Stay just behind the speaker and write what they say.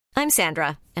I'm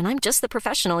Sandra, and I'm just the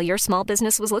professional your small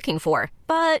business was looking for.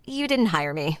 But you didn't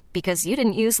hire me because you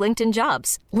didn't use LinkedIn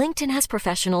Jobs. LinkedIn has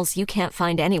professionals you can't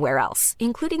find anywhere else,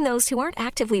 including those who aren't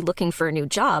actively looking for a new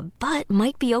job, but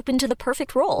might be open to the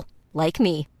perfect role, like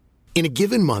me. In a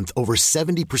given month, over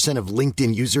 70% of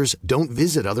LinkedIn users don't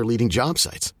visit other leading job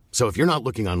sites. So if you're not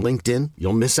looking on LinkedIn,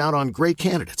 you'll miss out on great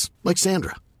candidates like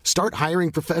Sandra. Start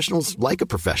hiring professionals like a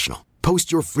professional.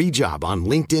 Post your free job on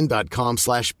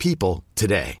linkedin.com/people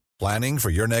today. Planning for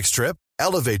your next trip?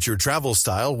 Elevate your travel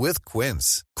style with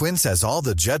Quince. Quince has all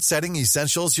the jet-setting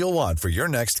essentials you'll want for your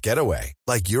next getaway,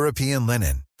 like European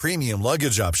linen, premium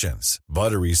luggage options,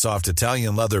 buttery soft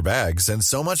Italian leather bags, and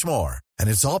so much more. And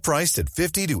it's all priced at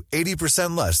 50 to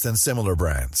 80% less than similar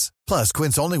brands. Plus,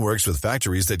 Quince only works with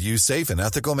factories that use safe and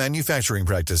ethical manufacturing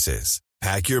practices.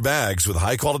 Pack your bags with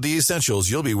high-quality essentials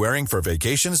you'll be wearing for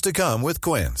vacations to come with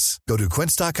Quince. Go to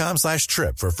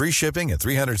quince.com/trip for free shipping and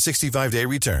 365-day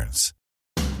returns.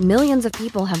 Millions of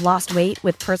people have lost weight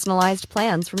with personalized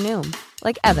plans from Noom.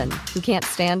 Like Evan, who can't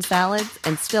stand salads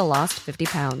and still lost 50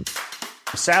 pounds.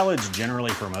 Salads generally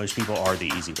for most people are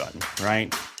the easy button,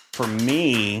 right? For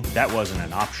me, that wasn't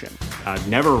an option. I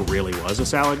never really was a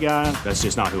salad guy. That's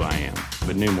just not who I am.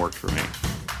 But Noom worked for me.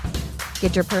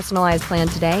 Get your personalized plan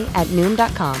today at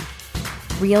Noom.com.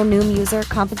 Real Noom user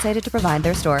compensated to provide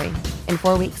their story. In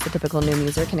 4 weeks, the typical Noom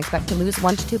user can expect to lose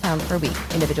 1 to 2 pounds per week.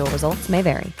 Individual results may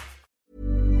vary.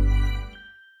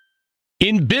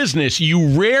 In business,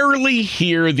 you rarely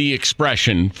hear the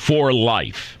expression "for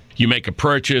life." You make a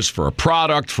purchase for a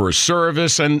product, for a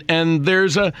service, and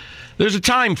there's a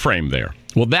time frame there.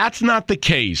 Well, that's not the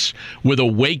case with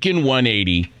Awaken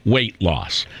 180 weight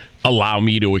loss. Allow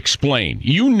me to explain.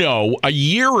 You know, a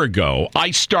year ago,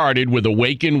 I started with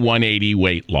Awaken 180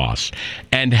 weight loss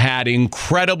and had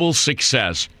incredible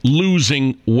success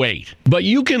losing weight. But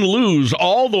you can lose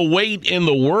all the weight in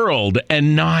the world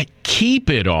and not keep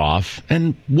it off.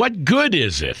 And what good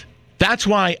is it? That's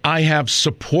why I have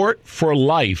support for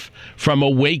life from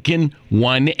Awaken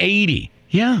 180.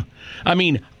 Yeah. I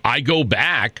mean, I go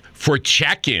back for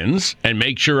check-ins and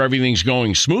make sure everything's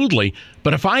going smoothly.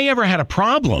 But if I ever had a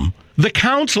problem, the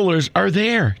counselors are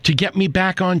there to get me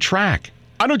back on track.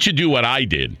 Why don't you do what I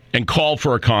did and call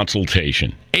for a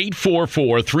consultation?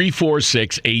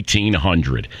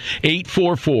 844-346-1800.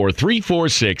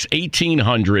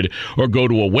 844-346-1800 or go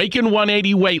to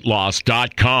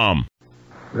awaken180weightloss.com.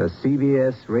 The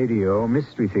CBS Radio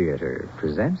Mystery Theater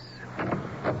presents...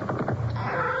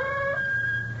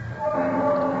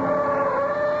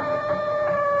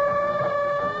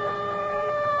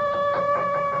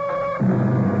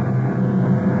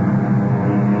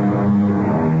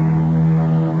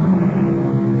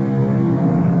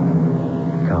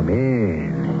 Come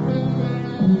in.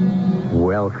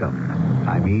 Welcome.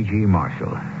 I'm E.G.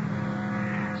 Marshall.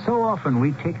 So often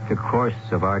we take the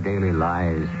course of our daily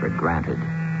lives for granted.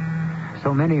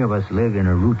 So many of us live in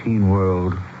a routine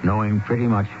world, knowing pretty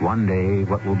much one day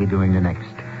what we'll be doing the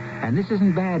next. And this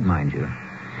isn't bad, mind you.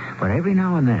 But every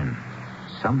now and then,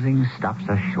 something stops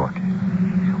us short.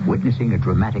 Witnessing a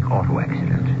dramatic auto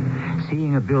accident.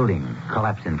 Seeing a building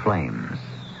collapse in flames.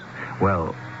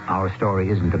 Well, our story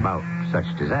isn't about such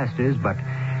disasters, but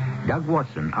Doug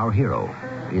Watson, our hero,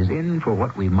 is in for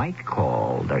what we might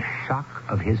call the shock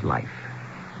of his life.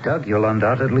 Doug, you'll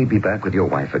undoubtedly be back with your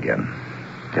wife again,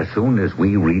 as soon as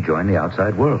we rejoin the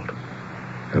outside world.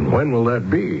 And when will that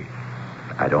be?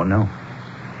 I don't know.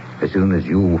 As soon as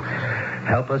you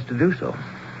help us to do so.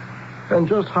 And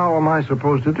just how am I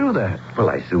supposed to do that? Well,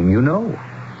 I assume you know.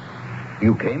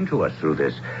 You came to us through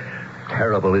this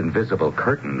terrible invisible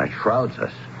curtain that shrouds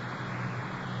us.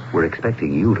 We're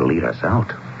expecting you to lead us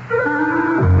out.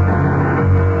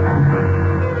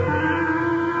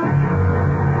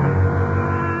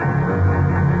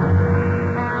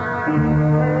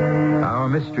 Our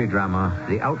mystery drama,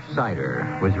 The Outsider,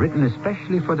 was written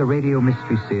especially for the Radio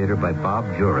Mystery Theater by Bob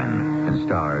Jurin and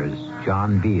stars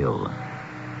John Beal.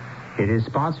 It is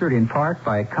sponsored in part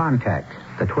by Contact,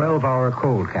 the 12-hour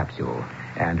cold capsule,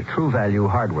 and True Value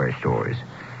hardware stores.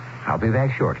 I'll be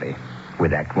back shortly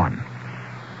with Act One.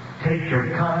 Take your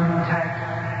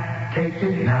Contact, take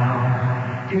it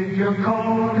now. Give your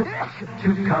cold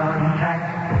to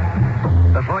Contact.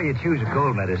 Before you choose a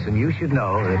cold medicine, you should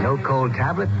know that no cold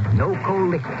tablet, no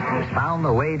cold liquid has found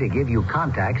the way to give you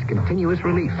Contact's continuous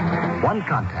relief. One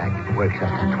Contact works up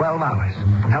to 12 hours.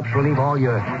 Helps relieve all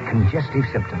your congestive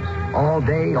symptoms. All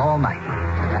day, all night.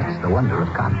 That's the wonder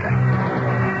of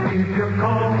Contact. Give your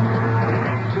cold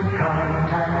to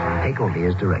Contact. Take only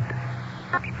as directed.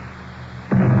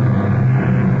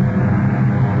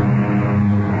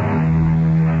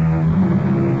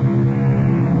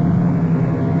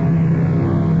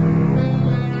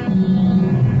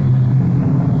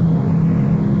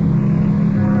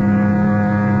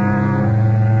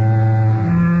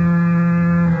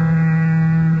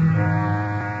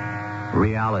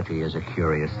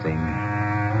 curious thing.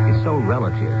 It's so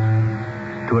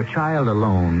relative. To a child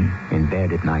alone in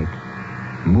bed at night,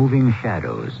 moving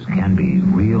shadows can be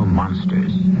real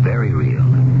monsters, very real.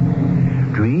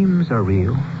 Dreams are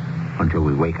real until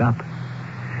we wake up.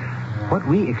 What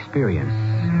we experience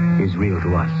is real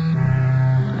to us.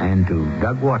 And to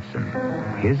Doug Watson,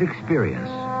 his experience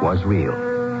was real.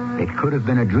 It could have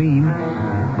been a dream,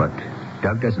 but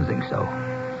Doug doesn't think so.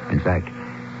 In fact,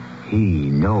 he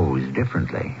knows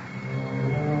differently.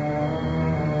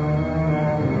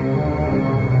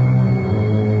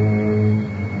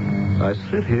 I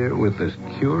sit here with this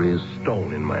curious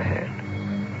stone in my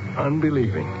hand,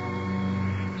 unbelieving.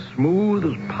 Smooth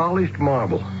as polished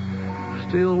marble,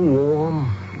 still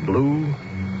warm, blue,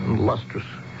 and lustrous.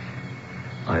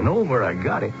 I know where I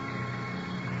got it,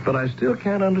 but I still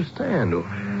can't understand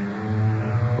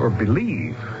or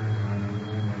believe.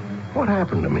 What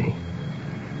happened to me?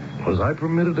 Was I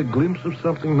permitted a glimpse of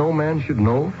something no man should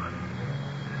know?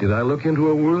 Did I look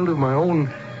into a world of my own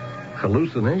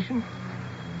hallucination?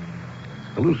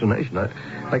 Hallucination,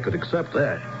 I could accept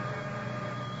that.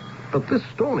 But this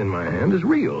stone in my hand is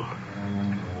real.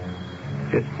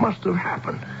 It must have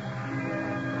happened.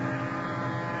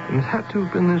 And it had to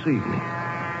have been this evening.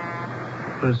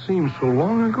 But it seems so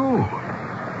long ago.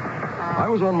 I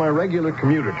was on my regular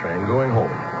commuter train going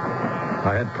home.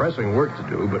 I had pressing work to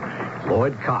do, but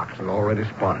Lloyd Cox had already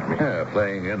spotted me.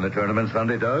 Playing in the tournament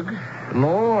Sunday, Doug?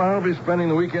 No, I'll be spending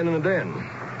the weekend in the den.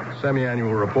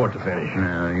 Semi-annual report to finish.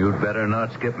 You'd better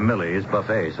not skip Millie's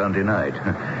buffet Sunday night.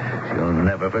 She'll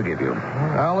never forgive you.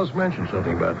 Alice mentioned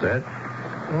something about that.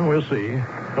 Well, we'll see.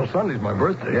 Well, Sunday's my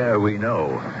birthday. Yeah, we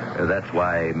know. That's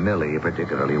why Millie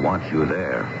particularly wants you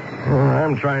there.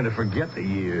 I'm trying to forget the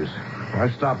years. I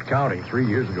stopped counting 3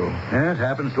 years ago. It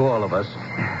happens to all of us.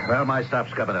 Well, my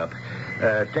stop's coming up.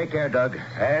 Take care, Doug.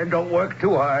 And don't work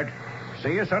too hard.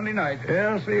 See you Sunday night.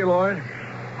 Yeah, see you, Lloyd.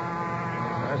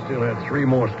 I still had 3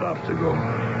 more stops to go.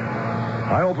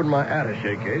 I opened my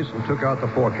attaché case and took out the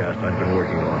forecast I'd been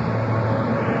working on.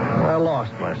 I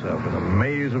lost myself in a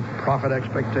maze of profit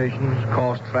expectations,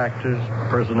 cost factors,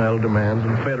 personnel demands,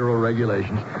 and federal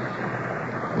regulations.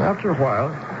 And after a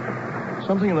while,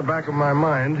 something in the back of my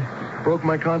mind broke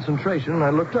my concentration, and I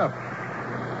looked up.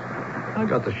 I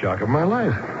got the shock of my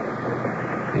life.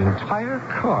 The entire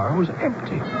car was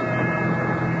empty.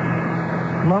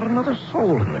 Not another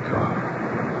soul in the car.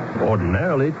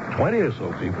 Ordinarily, 20 or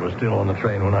so people are still on the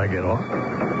train when I get off.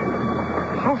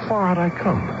 How far had I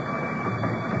come?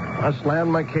 I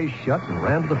slammed my case shut and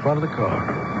ran to the front of the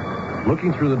car.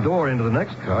 Looking through the door into the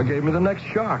next car gave me the next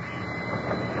shock.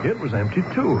 It was empty,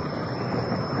 too.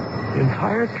 The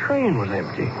entire train was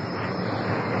empty.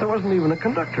 There wasn't even a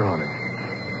conductor on it.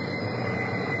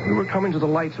 We were coming to the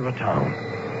lights of a town.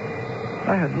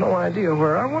 I had no idea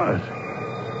where I was.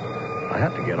 I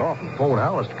had to get off and phone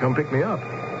Alice to come pick me up.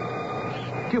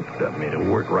 Stupid of me to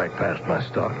work right past my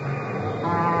stop.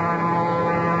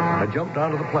 I jumped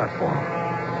onto the platform.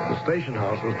 The station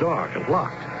house was dark and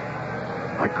locked.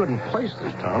 I couldn't place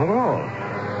this town at all.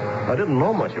 I didn't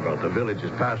know much about the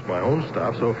villages past my own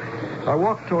stop, so I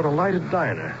walked toward a lighted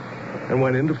diner and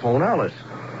went in to phone Alice.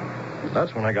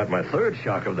 That's when I got my third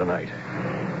shock of the night.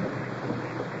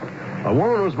 A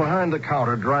woman was behind the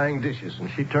counter drying dishes, and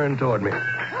she turned toward me.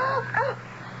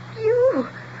 You?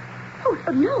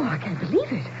 Oh, no, I can't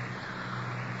believe it.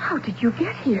 How did you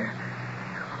get here?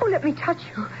 Oh, let me touch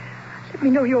you. Let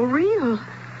me know you're real.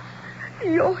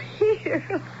 You're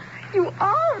here. You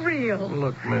are real.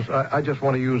 Look, miss, I just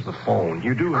want to use the phone.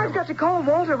 You do have... I've got to call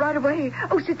Walter right away.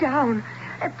 Oh, sit down.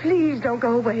 Please don't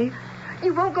go away.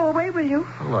 You won't go away, will you?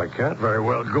 Well, I can't very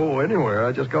well go anywhere.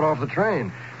 I just got off the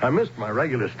train. I missed my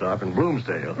regular stop in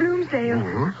Bloomsdale. Bloomsdale?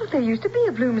 Mm-hmm. Oh, there used to be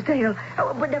a Bloomsdale.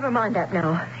 Oh, but never mind that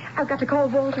now. I've got to call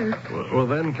Walter. Well,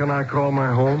 then, can I call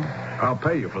my home? I'll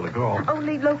pay you for the call.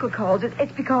 Only local calls.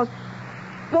 It's because...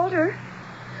 Walter?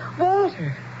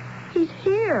 Walter. He's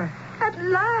here. At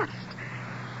last.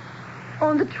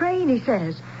 On the train, he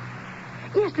says.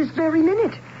 Yes, this very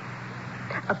minute.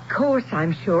 Of course,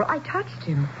 I'm sure. I touched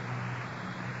him.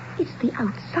 It's the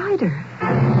outsider.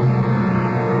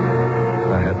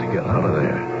 I had to get out of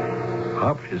there.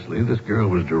 Obviously, this girl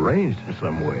was deranged in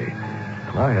some way.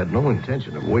 And I had no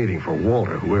intention of waiting for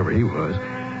Walter, whoever he was,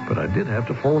 but I did have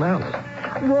to phone Alice.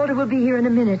 Walter will be here in a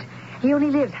minute. He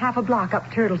only lives half a block up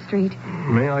Turtle Street.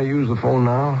 May I use the phone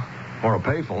now? Or a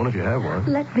payphone if you have one.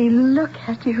 Let me look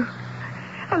at you.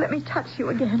 Oh, let me touch you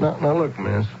again. Now, look,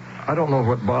 miss. I don't know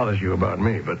what bothers you about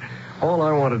me, but all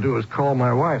I want to do is call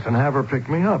my wife and have her pick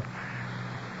me up.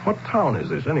 What town is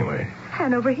this, anyway?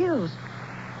 Hanover Hills.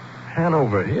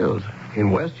 Hanover Hills?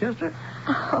 In Westchester?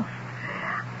 Oh,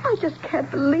 I just can't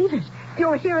believe it.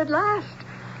 You're here at last.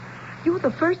 You're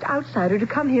the first outsider to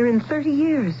come here in 30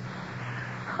 years.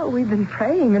 Oh, we've been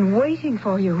praying and waiting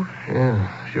for you.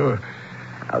 Yeah, sure.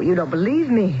 Oh, you don't believe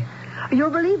me. You'll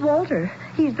believe Walter.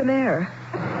 He's the mayor.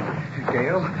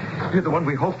 Gail, you're the one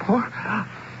we hoped for?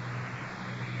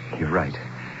 You're right.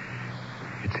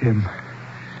 It's him.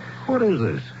 What is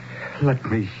this? Let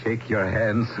me shake your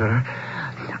hand, sir.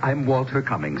 I'm Walter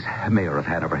Cummings, mayor of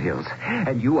Hanover Hills.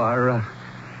 And you are,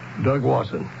 Doug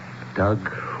Watson.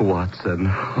 Doug Watson.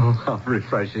 Oh, how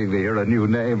refreshing to hear a new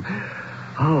name.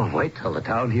 Oh, wait till the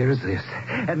town hears this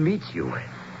and meets you.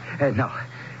 Now,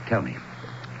 tell me.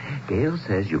 Gail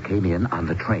says you came in on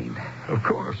the train. Of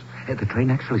course. The train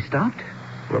actually stopped?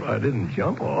 Well, I didn't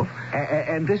jump off.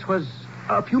 And this was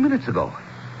a few minutes ago.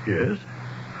 Yes.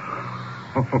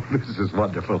 Oh, this is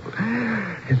wonderful.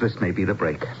 This may be the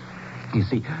break. You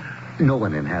see, no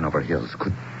one in Hanover Hills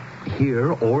could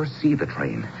hear or see the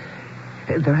train.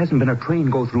 There hasn't been a train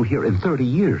go through here in 30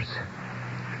 years.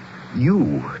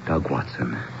 You, Doug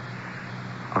Watson,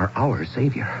 are our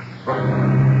savior.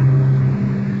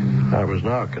 I was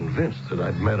now convinced that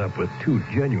I'd met up with two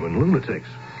genuine lunatics.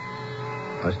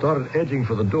 I started edging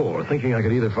for the door, thinking I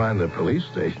could either find the police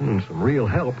station and some real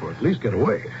help or at least get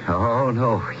away. Oh,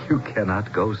 no, you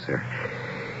cannot go, sir.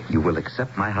 You will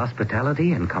accept my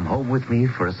hospitality and come home with me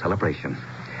for a celebration.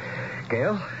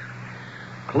 Gail,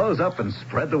 close up and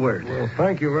spread the word. Well,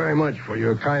 thank you very much for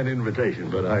your kind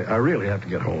invitation, but I really have to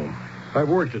get home. I've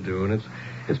work to do, and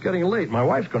it's getting late. My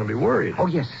wife's going to be worried. Oh,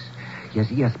 yes.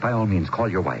 Yes, by all means, call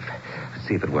your wife.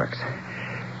 See if it works.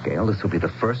 Gail, this will be the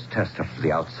first test of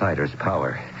the outsider's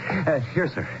power. Here,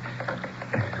 sir.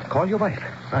 Call your wife.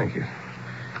 Thank you.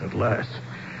 At last.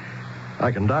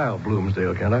 I can dial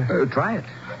Bloomsdale, can't I? Try it.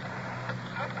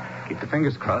 Keep the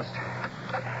fingers crossed.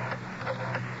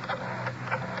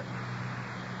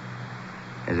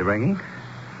 Is it ringing?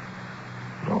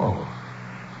 No.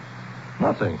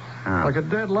 Nothing. Oh. Like a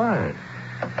dead line.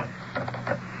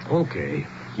 Okay,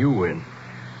 you win.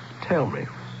 Tell me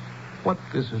what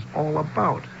this is all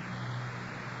about.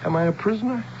 Am I a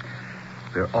prisoner?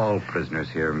 We're all prisoners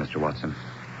here, Mr. Watson.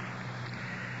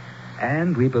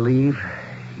 And we believe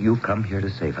you've come here to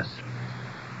save us.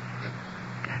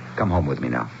 Come home with me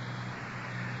now.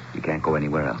 You can't go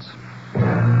anywhere else.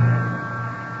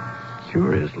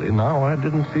 Curiously, now I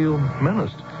didn't feel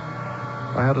menaced.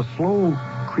 I had a slow,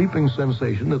 creeping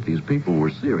sensation that these people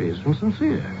were serious and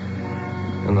sincere,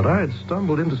 and that I had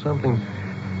stumbled into something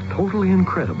totally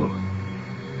incredible.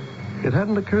 It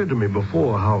hadn't occurred to me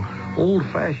before how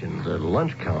old-fashioned the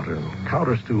lunch counter and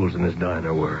counter stools in this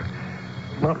diner were.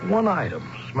 Not one item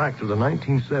smacked of the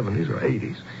 1970s or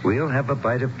 80s. We'll have a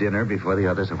bite of dinner before the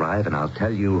others arrive, and I'll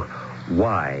tell you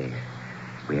why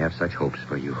we have such hopes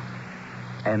for you.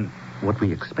 And what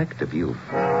we expect of you.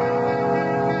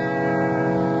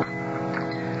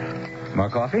 More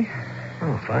coffee?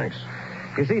 Oh, thanks.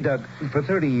 You see, Doug, for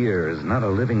 30 years, not a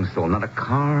living soul, not a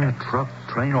car, truck,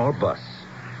 train, or bus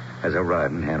has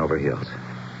arrived in Hanover Hills.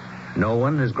 No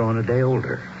one has grown a day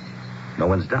older. No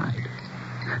one's died.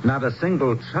 Not a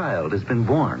single child has been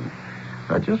born.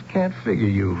 I just can't figure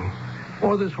you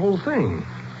or this whole thing.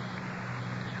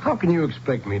 How can you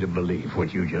expect me to believe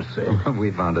what you just said?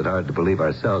 We found it hard to believe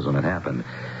ourselves when it happened.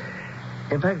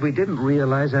 In fact, we didn't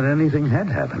realize that anything had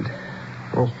happened.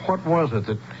 Well, what was it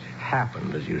that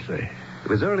happened, as you say? It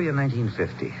was early in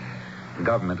 1950. The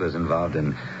government was involved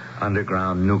in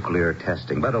underground nuclear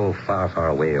testing, but far, far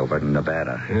away over in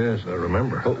Nevada. Yes, I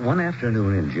remember. But one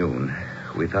afternoon in June,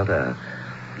 we felt a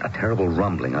terrible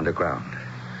rumbling underground.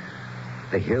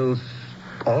 The hills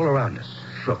all around us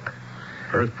shook.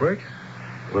 Earthquake?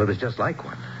 Well, it was just like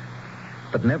one.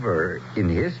 But never in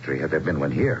history had there been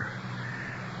one here.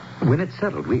 When it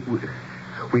settled, we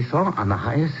saw on the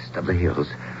highest of the hills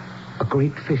a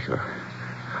great fissure,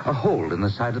 a hole in the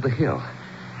side of the hill.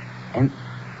 And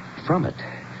from it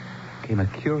came a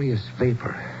curious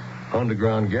vapor.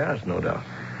 Underground gas, no doubt.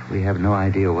 We have no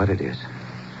idea what it is.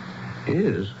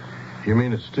 Is? You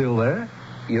mean it's still there?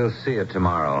 You'll see it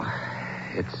tomorrow.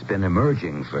 It's been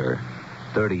emerging for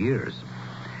 30 years.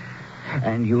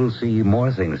 And you'll see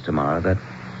more things tomorrow that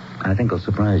I think will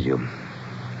surprise you.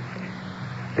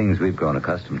 Things we've grown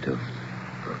accustomed to.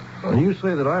 Well, you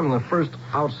say that I'm the first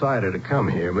outsider to come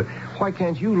here, but why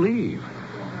can't you leave?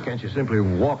 Can't you simply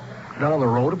walk down the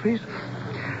road a piece?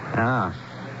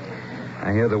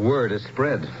 I hear the word has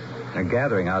spread. They're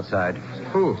gathering outside.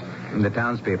 Who? The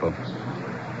townspeople.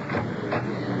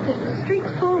 The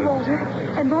street's full, Walter,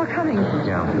 and more coming.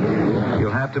 Yeah.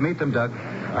 You'll have to meet them, Doug.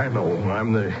 I know.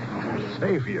 I'm the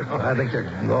savior. I think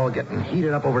they're all getting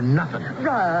heated up over nothing.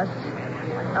 Russ,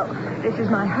 Oh, this is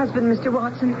my husband, Mr.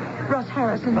 Watson, Russ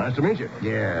Harrison. Nice to meet you.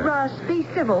 Yeah. Russ, be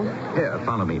civil. Here,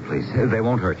 follow me, please. They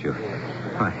won't hurt you.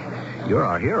 Why, you're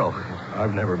our hero.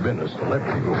 I've never been a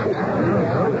celebrity before.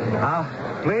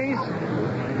 Please?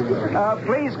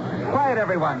 Please, quiet,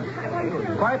 everyone.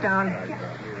 Quiet down.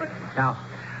 Now,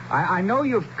 I know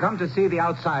you've come to see the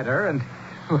outsider, and,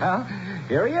 well,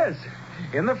 here he is,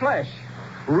 in the flesh.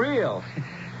 Real.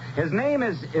 His name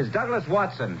is Douglas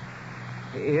Watson.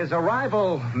 His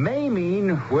arrival may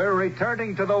mean we're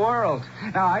returning to the world.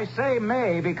 Now, I say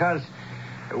may because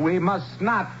we must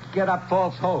not get up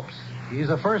false hopes. He's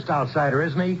the first outsider,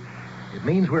 isn't he? It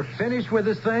means we're finished with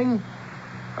this thing?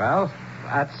 Well,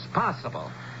 that's possible.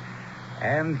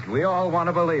 And we all want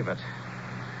to believe it.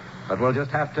 But we'll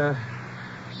just have to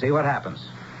see what happens.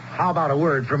 How about a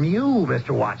word from you,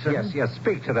 Mr. Watson? Yes,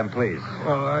 speak to them, please.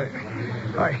 Well,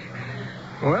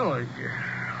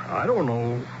 I don't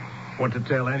know what to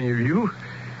tell any of you.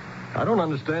 I don't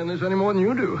understand this any more than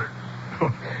you do.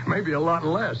 Maybe a lot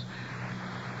less.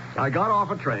 I got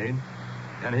off a train,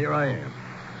 and here I am.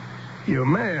 Your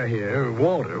mayor here,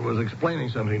 Walter, was explaining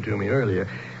something to me earlier,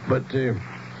 but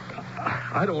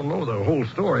I don't know the whole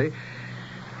story.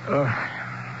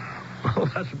 Well,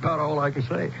 that's about all I can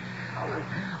say.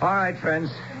 All right,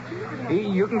 friends.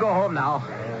 You can go home now.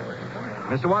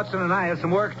 Mr. Watson and I have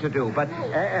some work to do, but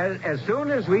as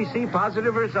soon as we see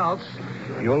positive results,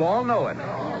 you'll all know it.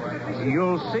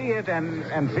 You'll see it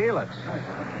and feel it.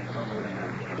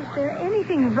 Is there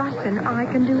anything Russ and I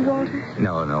can do, Walter?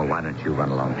 No, why don't you run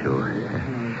along, too?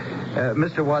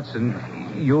 Mr. Watson,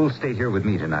 you'll stay here with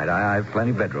me tonight. I have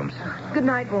plenty of bedrooms. Good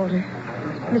night, Walter.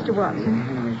 Mr.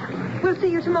 Watson. We'll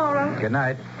see you tomorrow. Good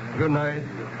night. Good night.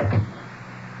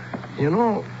 You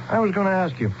know, I was going to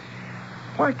ask you,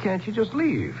 why can't you just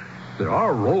leave? There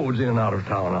are roads in and out of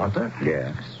town, aren't there?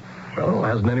 Yes. Well,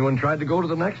 hasn't anyone tried to go to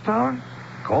the next town?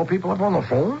 Call people up on the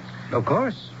phone? Of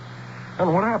course.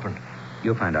 And what happened?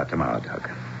 You'll find out tomorrow, Doug.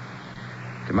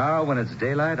 Tomorrow, when it's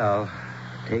daylight, I'll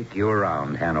take you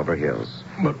around Hanover Hills.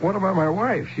 But what about my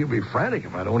wife? She'll be frantic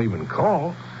if I don't even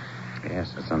call.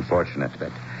 Yes, it's unfortunate,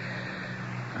 but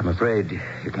I'm afraid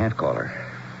you can't call her.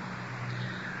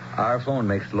 Our phone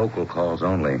makes local calls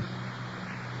only.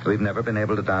 We've never been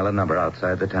able to dial a number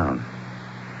outside the town.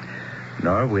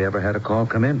 Nor have we ever had a call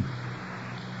come in.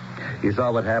 You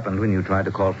saw what happened when you tried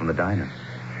to call from the diner.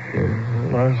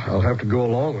 Well, I'll have to go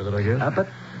along with it, I guess. But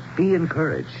be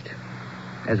encouraged,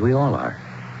 as we all are.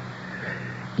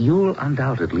 You'll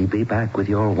undoubtedly be back with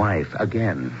your wife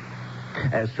again,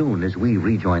 as soon as we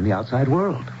rejoin the outside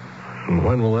world.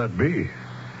 When will that be?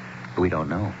 We don't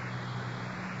know.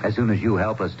 As soon as you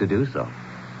help us to do so.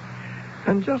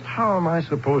 And just how am I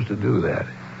supposed to do that?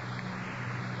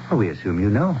 Well, we assume you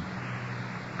know.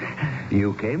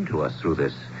 You came to us through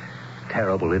this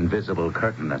terrible invisible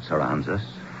curtain that surrounds us.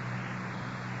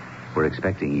 We're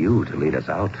expecting you to lead us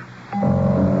out.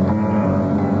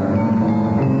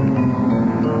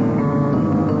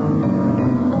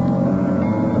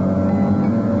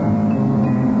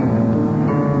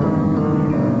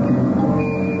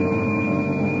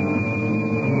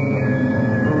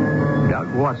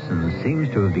 Watson seems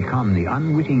to have become the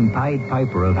unwitting Pied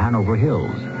Piper of Hanover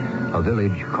Hills, a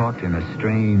village caught in a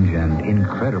strange and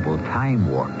incredible time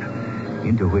warp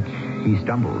into which he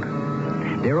stumbled.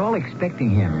 They're all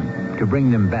expecting him to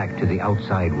bring them back to the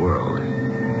outside world.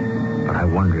 But I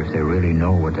wonder if they really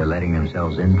know what they're letting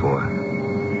themselves in for.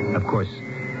 Of course,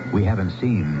 we haven't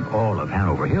seen all of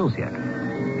Hanover Hills yet,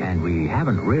 and we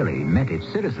haven't really met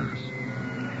its citizens.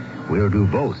 We'll do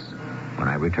both when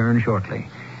I return shortly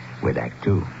with Act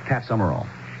Two. Pat Summerall.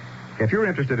 If you're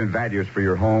interested in values for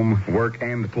your home, work,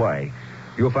 and play,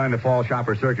 you'll find the Fall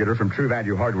Shopper Circular from True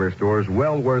Value Hardware Stores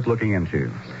well worth looking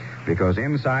into. Because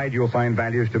inside you'll find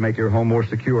values to make your home more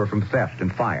secure from theft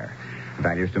and fire.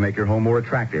 Values to make your home more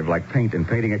attractive, like paint and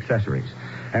painting accessories.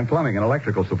 And plumbing and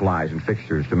electrical supplies and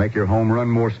fixtures to make your home run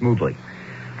more smoothly.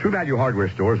 True Value Hardware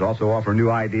Stores also offer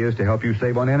new ideas to help you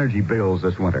save on energy bills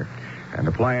this winter. And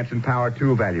appliance and power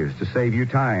tool values to save you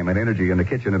time and energy in the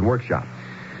kitchen and workshop.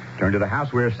 Turn to the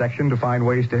houseware section to find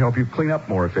ways to help you clean up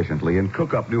more efficiently and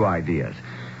cook up new ideas.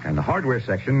 And the hardware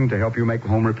section to help you make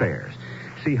home repairs.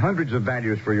 See hundreds of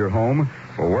values for your home,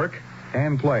 for work,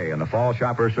 and play in the Fall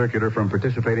Shopper Circular from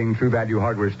participating True Value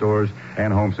Hardware Stores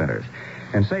and home centers.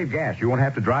 And save gas. You won't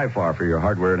have to drive far for your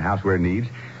hardware and houseware needs.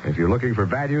 If you're looking for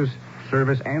values,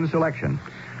 service, and selection,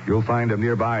 you'll find them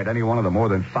nearby at any one of the more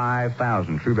than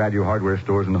 5,000 True Value Hardware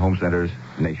stores and home centers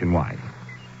nationwide.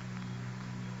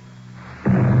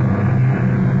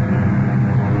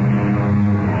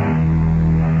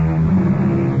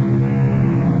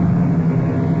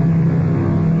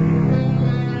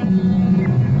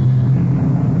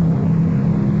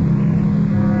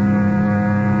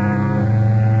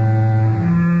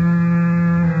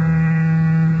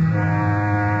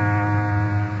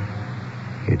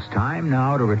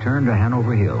 now to return to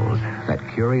Hanover Hills, that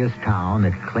curious town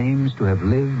that claims to have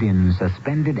lived in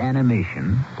suspended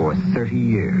animation for 30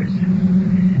 years.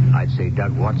 I'd say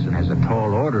Doug Watson has a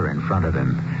tall order in front of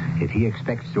him if he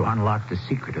expects to unlock the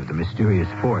secret of the mysterious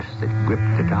force that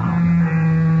gripped the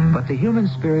town. But the human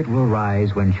spirit will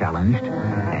rise when challenged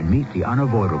and meet the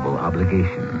unavoidable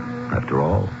obligation. After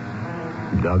all,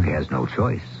 Doug has no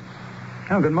choice.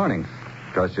 Oh, good morning.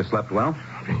 Trust you slept well?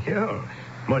 Yeah,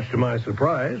 much to my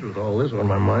surprise with all this on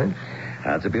my mind.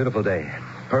 It's a beautiful day.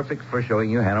 Perfect for showing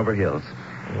you Hanover Hills.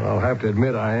 Well, I'll have to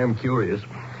admit I am curious.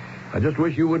 I just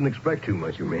wish you wouldn't expect too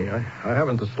much of me. I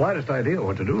haven't the slightest idea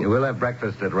what to do. We'll have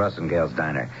breakfast at Russ and Gail's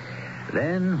diner.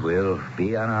 Then we'll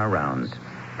be on our rounds.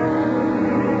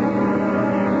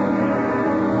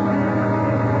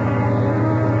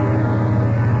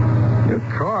 Your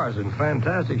car's in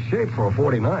fantastic shape for a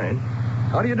 49.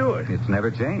 How do you do it? It's never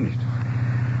changed.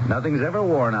 Nothing's ever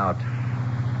worn out.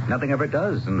 Nothing ever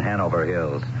does in Hanover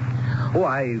Hills. Oh,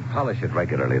 I polish it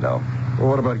regularly, though. Well,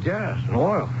 what about gas and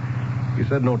oil? You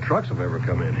said no trucks have ever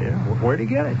come in here. Where'd he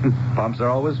get it? Pumps are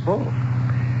always full.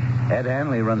 Ed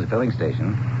Hanley runs a filling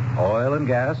station. Oil and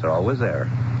gas are always there.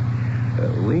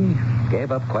 We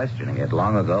gave up questioning it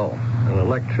long ago. And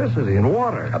electricity and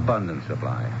water. Abundant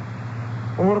supply.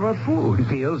 Well, what about food?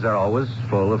 Fields are always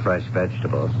full of fresh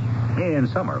vegetables. In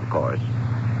summer, of course.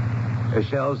 The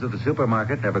shelves of the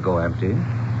supermarket never go empty.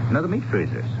 Nor the meat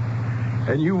freezers.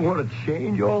 And you want to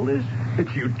change all this?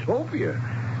 It's utopia.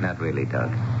 Not really,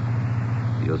 Doug.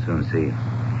 You'll soon see.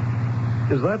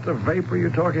 Is that the vapor you're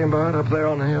talking about up there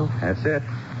on the hill? That's it.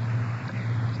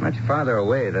 It's much farther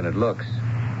away than it looks.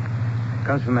 It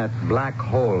comes from that black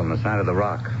hole in the side of the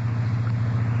rock.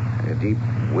 Like a deep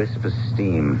wisp of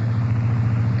steam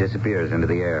disappears into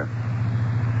the air.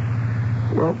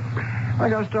 Well,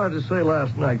 like I started to say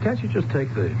last night, can't you just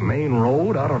take the main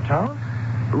road out of town?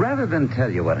 Rather than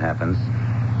tell you what happens,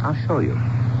 I'll show you.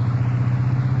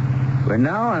 We're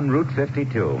now on Route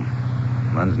 52.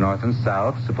 Runs north and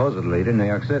south, supposedly to New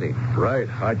York City. Right.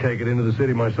 I take it into the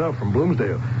city myself from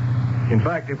Bloomsdale. In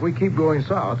fact, if we keep going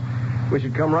south, we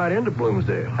should come right into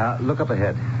Bloomsdale. Look up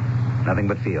ahead. Nothing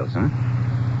but fields, huh?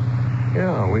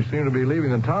 Yeah, we seem to be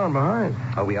leaving the town behind.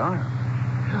 Oh, we are.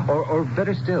 Or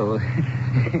better still,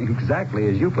 exactly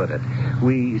as you put it,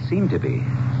 we seem to be.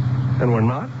 And we're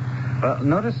not?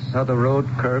 Notice how the road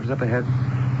curves up ahead?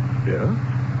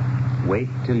 Yeah. Wait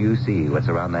till you see what's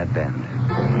around that bend.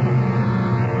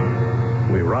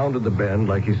 We rounded the bend,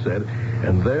 like you said,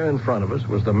 and there in front of us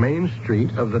was the main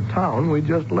street of the town we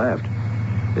just left.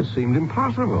 It seemed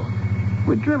impossible.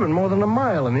 We'd driven more than a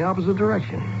mile in the opposite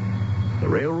direction. The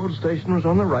railroad station was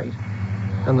on the right,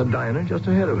 and the diner just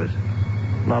ahead of us.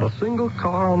 Not a single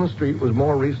car on the street was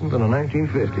more recent than a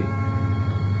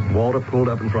 1950. Walter pulled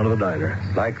up in front of the diner.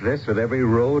 It's like this with every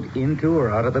road into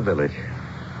or out of the village.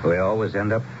 We always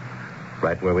end up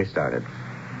right where we started.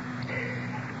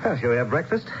 Well, shall we have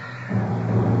breakfast?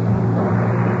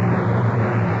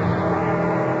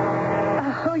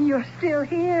 Oh, you're still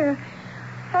here.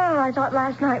 Oh, I thought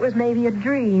last night was maybe a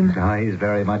dream. Oh, he's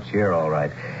very much here, all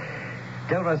right.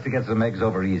 Tell Russ to get some eggs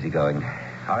over easygoing.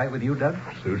 All right with you, Doug?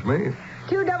 Suits me.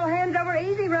 2 double hands over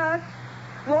easy, Russ.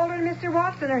 Walter and Mr.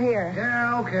 Watson are here.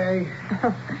 Yeah, okay.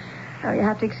 Oh, you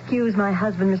have to excuse my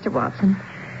husband, Mr. Watson.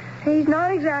 He's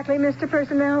not exactly Mr.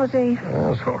 Personality.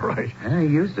 That's all right. He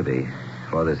used to be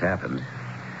before this happened.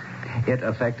 It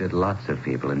affected lots of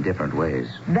people in different ways.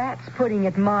 That's putting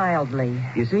it mildly.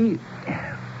 You see,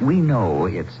 we know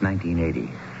it's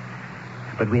 1980,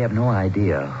 but we have no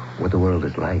idea what the world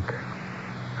is like.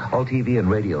 All TV and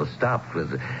radio stopped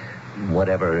with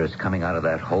whatever is coming out of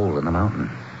that hole in the mountain.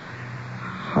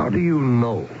 How do you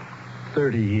know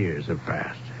 30 years have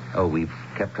passed? Oh, we've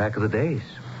kept track of the days,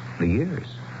 the years.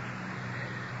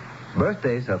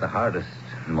 Birthdays are the hardest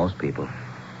in most people.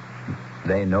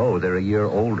 They know they're a year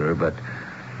older, but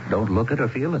don't look it or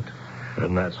feel it.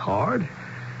 And that's hard?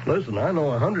 Listen, I know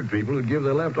 100 people who'd give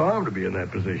their left arm to be in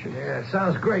that position. Yeah, it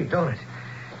sounds great, don't it?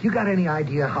 You got any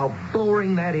idea how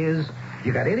boring that is?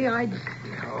 You got any idea?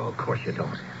 Oh, of course you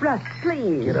don't. Russ,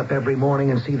 please. Get up every morning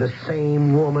and see the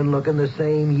same woman looking the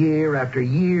same year after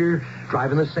year,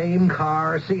 driving the same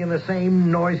car, seeing the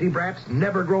same noisy brats,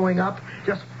 never growing up,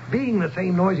 just being the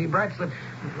same noisy brats that,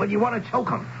 well, you want to choke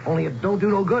them. Only it don't do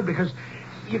no good because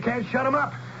you can't shut them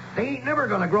up. They ain't never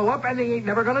going to grow up, and they ain't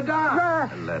never going to die.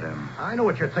 Russ. Let him. I know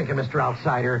what you're thinking, Mr.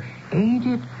 Outsider. Ain't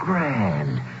it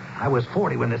grand? I was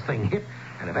 40 when this thing hit,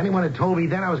 and if anyone had told me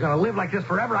then I was going to live like this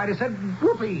forever, I'd have said,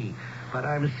 whoopee. But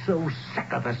I'm so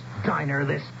sick of this diner,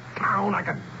 this town, I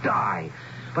could die.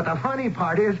 But the funny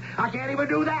part is, I can't even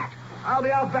do that. I'll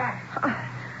be out back.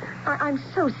 I'm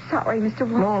so sorry, Mr.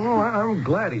 Watson. No, I'm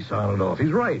glad he sounded off.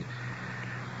 He's right.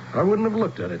 I wouldn't have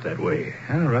looked at it that way.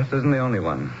 And Russ isn't the only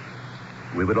one.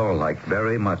 We would all like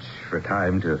very much for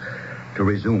time to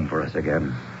resume for us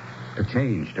again. To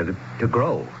change, to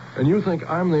grow. And you think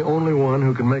I'm the only one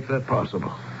who can make that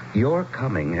possible? Your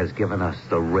coming has given us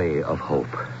the ray of hope.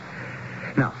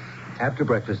 Now, after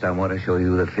breakfast, I want to show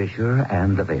you the Fisher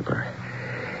and the Vapor.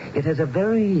 It has a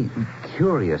very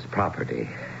curious property,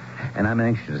 and I'm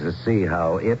anxious to see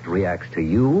how it reacts to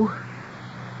you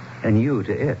and you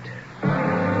to it.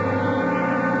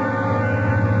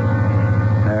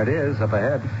 There it is, up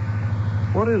ahead.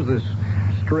 What is this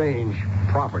strange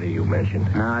property you mentioned?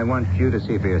 I want you to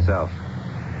see for yourself.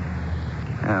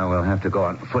 We'll have to go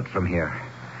on foot from here.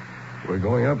 We're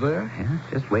going up there? Yeah,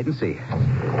 just wait and see.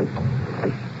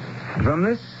 From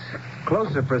this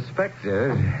closer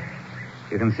perspective,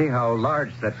 you can see how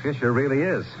large that fissure really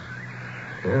is.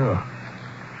 Yeah.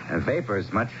 And vapor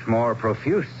is much more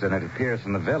profuse than it appears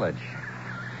from the village.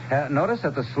 Notice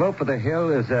that the slope of the hill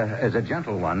is a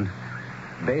gentle one.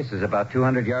 Base is about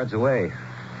 200 yards away.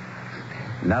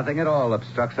 Nothing at all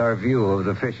obstructs our view of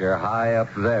the fissure high up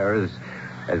there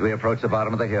as we approach the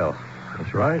bottom of the hill.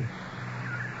 That's right.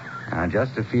 Now,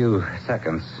 just a few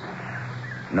seconds.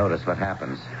 Notice what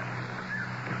happens.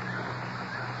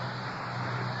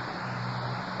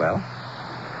 Well?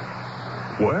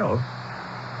 Well?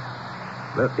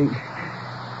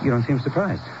 You don't seem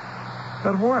surprised.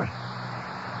 At what?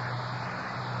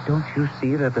 Don't you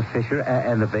see that the fissure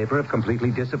and the vapor have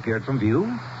completely disappeared from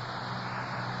view?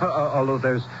 Although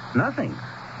there's nothing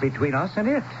between us and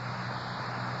it.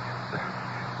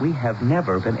 We have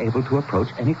never been able to approach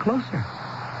any closer.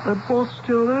 They're both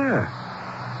still there.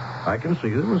 I can see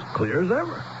them as clear as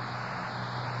ever.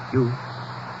 You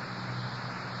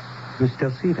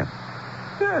still see them?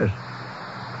 Yes.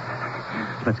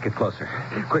 Let's get closer.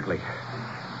 Quickly.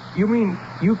 You mean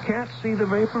you can't see the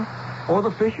vapor or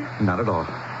the fissure? Not at all.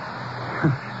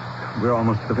 We're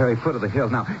almost at the very foot of the hill.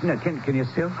 Now, can you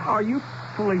still? Are you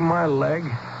pulling my leg,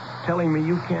 telling me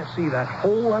you can't see that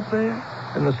hole up there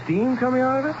and the steam coming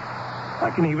out of it?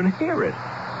 I can even hear it.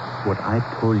 Would I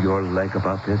pull your leg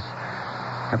about this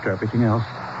after everything else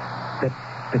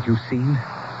that you've seen?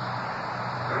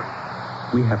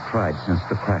 We have tried since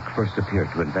the crack first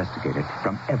appeared to investigate it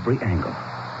from every angle.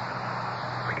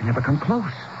 We can never come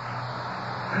close.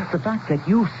 The fact that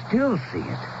you still see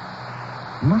it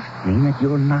must mean that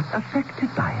you're not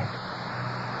affected by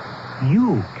it.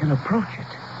 You can approach it.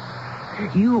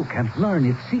 You can learn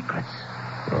its secrets.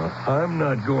 Well, I'm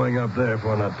not going up there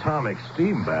for an atomic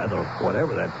steam bath or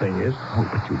whatever that thing is. Oh,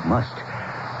 but you must.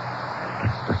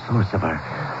 It's the source of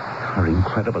our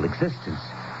incredible existence.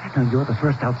 Now, you're the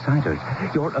first outsiders.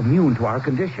 You're immune to our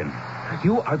condition.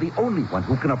 You are the only one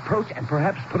who can approach and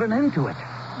perhaps put an end to it.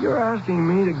 You're asking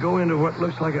me to go into what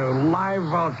looks like a live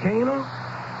volcano?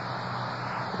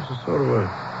 There's a sort of a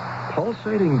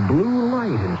pulsating blue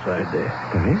light inside there.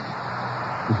 There is?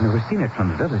 We've never seen it from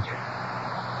the village.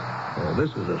 Well,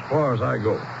 this is as far as I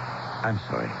go. I'm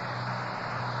sorry.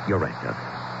 You're right, Doug.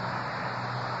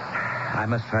 I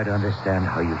must try to understand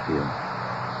how you feel.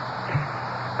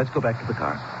 Let's go back to the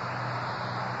car.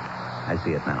 I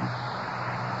see it now.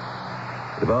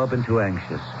 We've all been too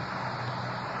anxious.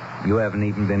 You haven't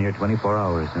even been here 24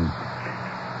 hours, and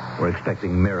we're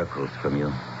expecting miracles from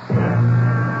you.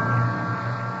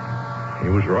 He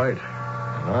was right.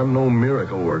 I'm no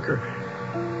miracle worker.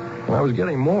 And I was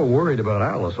getting more worried about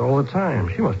Alice all the time.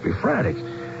 She must be frantic.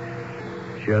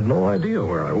 She had no idea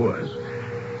where I was.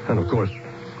 And, of course,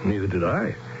 neither did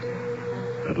I.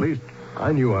 At least,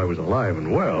 I knew I was alive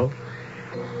and well.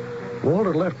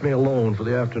 Walter left me alone for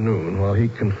the afternoon while he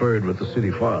conferred with the city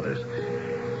fathers.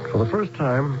 For the first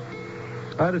time,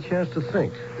 I had a chance to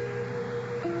think.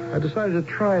 I decided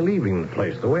to try leaving the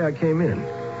place the way I came in,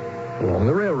 along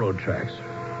the railroad tracks.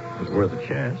 It was worth a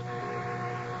chance.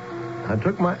 I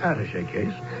took my attaché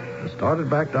case and started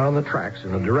back down the tracks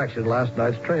in the direction last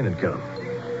night's train had come.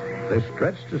 They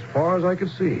stretched as far as I could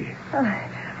see.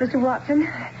 Mr. Watson,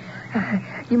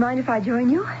 you mind if I join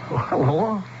you?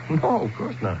 Well, no, of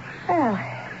course not. Well,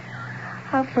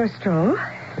 out for a stroll.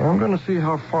 Well, I'm going to see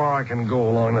how far I can go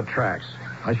along the tracks.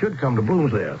 I should come to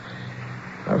Bloomsdale.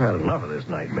 I've had enough of this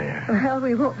nightmare. Well,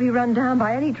 we won't be run down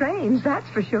by any trains, that's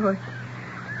for sure.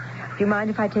 Do you mind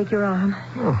if I take your arm?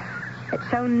 Oh. It's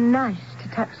so nice to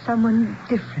touch someone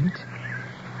different.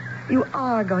 You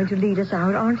are going to lead us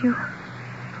out, aren't you?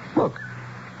 Look,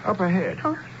 up ahead.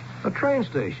 Oh? A train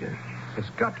station. It's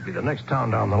got to be the next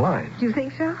town down the line. Do you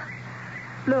think so?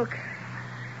 Look,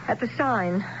 at the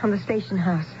sign on the station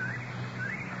house.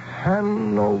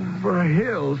 Hanover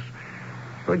Hills.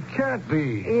 It can't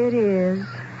be. It is.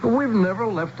 We've never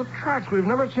left the tracks. We've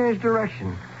never changed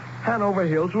direction. Hanover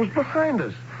Hills was behind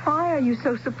us. Why are you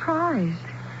so surprised?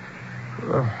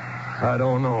 I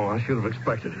don't know. I should have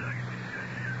expected it.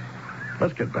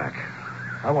 Let's get back.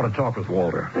 I want to talk with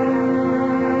Walter.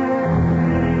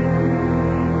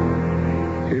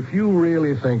 If you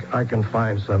really think I can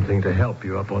find something to help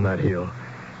you up on that hill,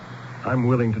 I'm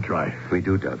willing to try. We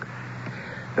do, Doug.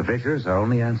 The fissure's our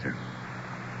only answer.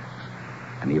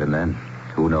 And even then,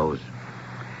 who knows?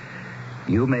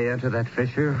 You may enter that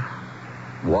fissure,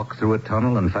 walk through a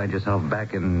tunnel, and find yourself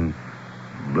back in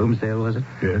Bloomsdale, was it?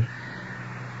 Yes.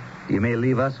 You may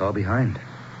leave us all behind.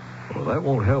 Well, that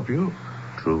won't help you.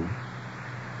 True.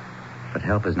 But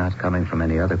help is not coming from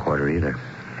any other quarter either.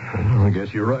 Well, I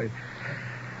guess you're right.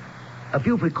 A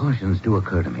few precautions do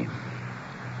occur to me.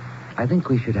 I think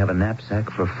we should have a knapsack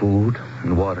for food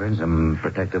and water and some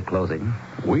protective clothing.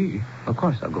 We? Of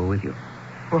course, I'll go with you.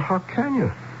 Well, how can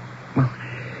you? Well,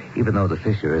 even though the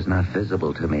fissure is not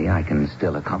visible to me, I can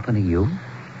still accompany you.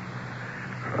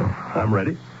 Oh, I'm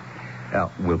ready.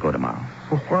 We'll go tomorrow.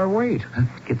 Well, why wait?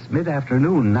 It's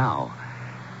mid-afternoon now.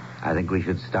 I think we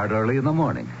should start early in the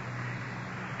morning.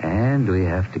 And we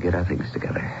have to get our things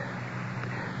together.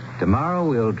 Tomorrow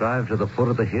we'll drive to the foot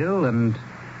of the hill and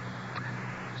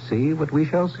see what we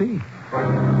shall see.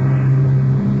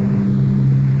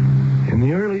 In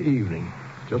the early evening,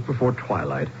 just before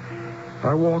twilight,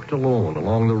 I walked alone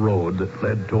along the road that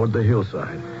led toward the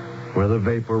hillside, where the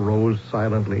vapor rose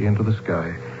silently into the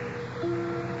sky.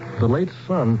 The late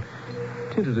sun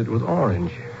tinted it with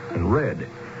orange and red.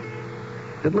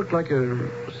 It looked like a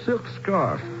silk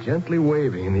scarf gently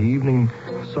waving in the evening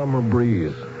summer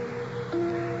breeze.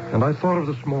 And I thought of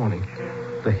this morning,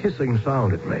 the hissing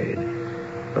sound it made,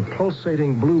 the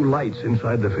pulsating blue lights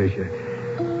inside the fissure.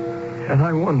 And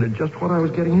I wondered just what I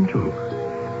was getting into.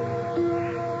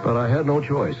 But I had no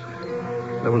choice.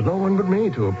 There was no one but me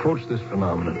to approach this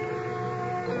phenomenon.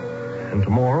 And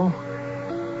tomorrow,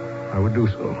 I would do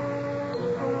so.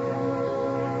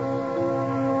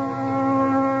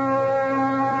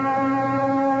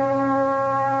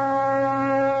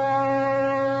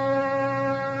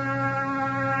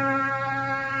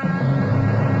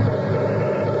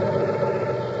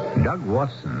 Doug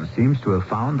Watson seems to have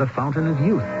found the fountain of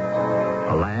youth,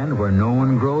 a land where no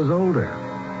one grows older,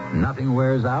 nothing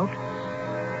wears out,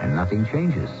 and nothing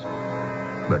changes.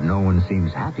 But no one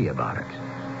seems happy about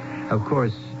it. Of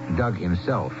course, Doug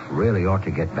himself really ought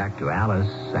to get back to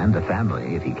Alice and the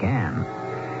family if he can.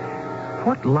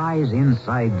 What lies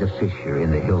inside the fissure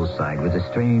in the hillside with the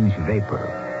strange vapor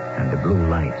and the blue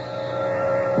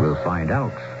lights? We'll find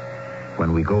out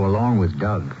when we go along with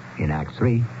Doug in Act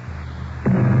 3.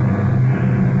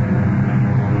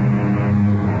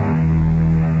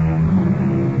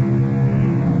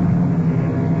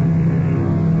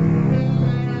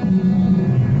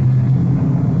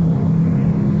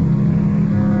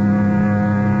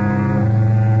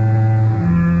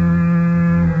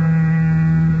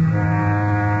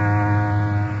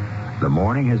 The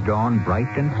morning has dawned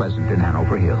bright and pleasant in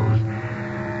Hanover Hills.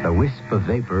 A wisp of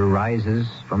vapor rises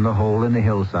from the hole in the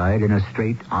hillside in a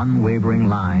straight, unwavering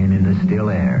line in the still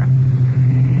air.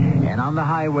 And on the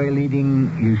highway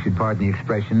leading, you should pardon the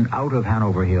expression, out of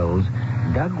Hanover Hills,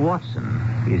 Doug Watson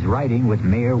is riding with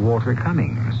Mayor Walter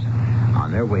Cummings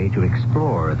on their way to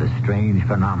explore the strange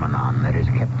phenomenon that has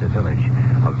kept the village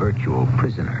a virtual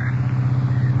prisoner.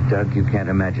 Doug, you can't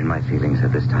imagine my feelings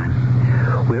at this time.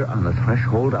 We're on the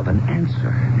threshold of an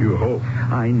answer. You hope.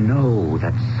 I know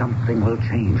that something will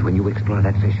change when you explore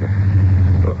that fissure.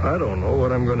 Well, I don't know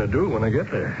what I'm going to do when I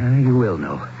get there. You will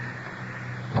know.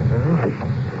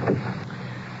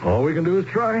 All we can do is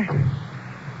try.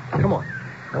 Come on.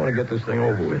 I want to get this thing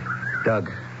over with. Doug,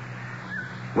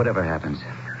 whatever happens,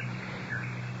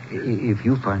 if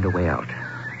you find a way out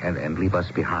and leave us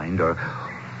behind, or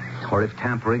if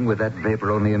tampering with that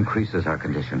vapor only increases our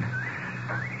condition,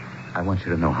 I want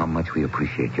you to know how much we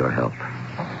appreciate your help.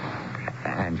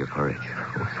 And your courage.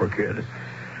 Oh, forget it.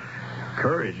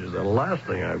 Courage is the last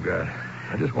thing I've got.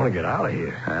 I just want to get out of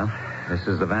here. Well, this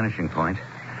is the vanishing point,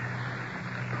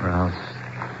 or I'll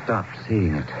stop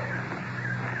seeing it.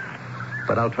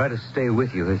 But I'll try to stay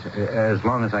with you as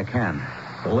long as I can.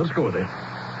 Well, let's go then.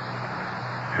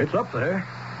 It's up there,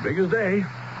 big as day.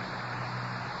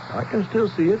 I can still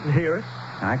see it and hear it.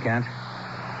 I can't.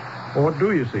 Well, what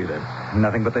do you see then?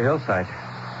 Nothing but the hillside.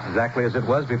 Exactly as it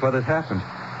was before this happened.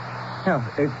 Now,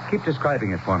 keep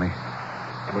describing it for me.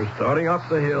 We're starting up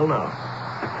the hill now.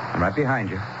 I'm right behind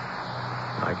you.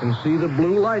 I can see the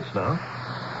blue lights now.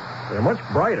 They're much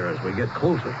brighter as we get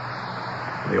closer.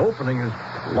 The opening is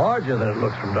larger than it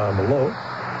looks from down below.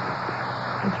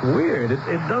 It's weird.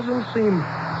 It doesn't seem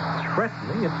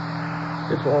threatening.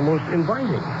 It's almost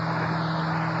inviting.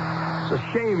 It's a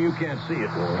shame you can't see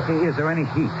it, Walter. Hey, is there any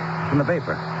heat from the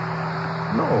vapor?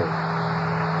 No.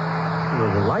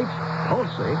 The lights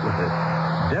pulsate with a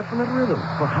definite rhythm.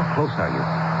 Well, how close are you?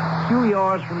 A few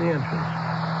yards from the entrance.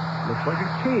 Looks like a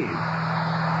cave.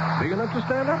 Big enough to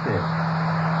stand up in.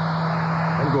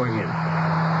 I'm going in.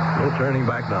 No turning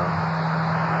back now.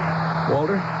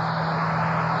 Walter?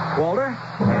 Walter?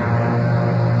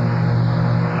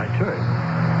 I turned,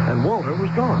 and Walter was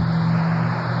gone.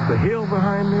 The hill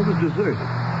behind me was deserted.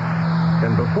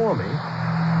 And before me,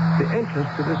 the entrance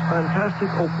to this fantastic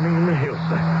opening in the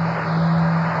hillside.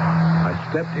 I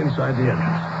stepped inside the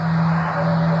entrance.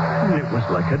 And it was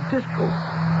like a disco.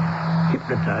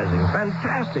 Hypnotizing,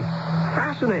 fantastic,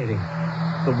 fascinating.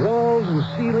 The walls and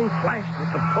ceiling flashed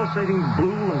with the pulsating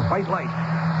blue and white light.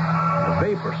 The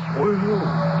vapor swirled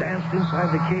and danced inside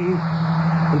the cave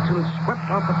until it swept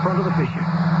off the front of the fissure.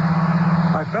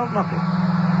 I felt nothing.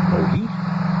 No heat,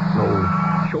 no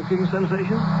choking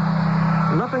sensation.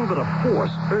 Nothing but a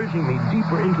force urging me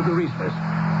deeper into the recess.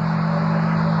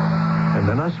 And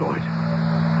then I saw it.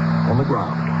 On the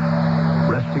ground,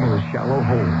 resting in a shallow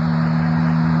hole.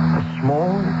 A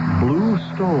small blue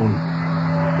stone,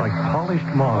 like polished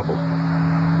marble.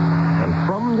 And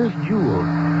from this jewel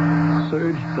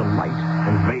surged the light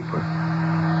and vapor.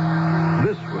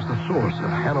 This was the source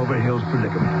of Hanover Hill's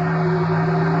predicament.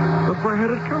 But where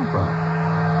had it come from?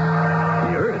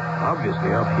 The earth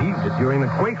obviously upheaved it during the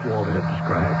quake Walter had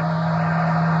described.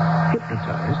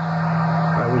 Hypnotized,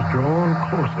 I was drawn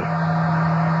closer.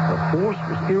 The force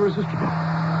was irresistible.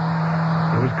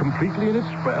 I was completely in its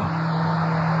spell.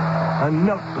 I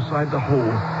knelt beside the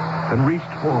hole and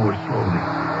reached forward slowly.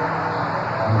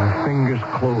 My fingers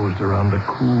closed around the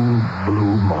cool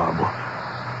blue marble.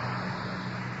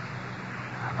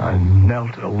 I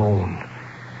knelt alone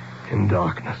in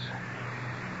darkness,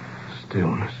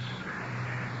 stillness.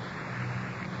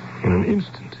 In an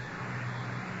instant,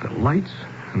 the lights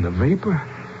and the vapor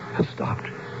had stopped.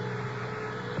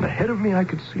 And ahead of me, I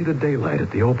could see the daylight at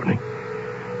the opening.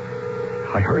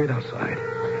 I hurried outside.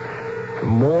 The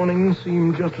morning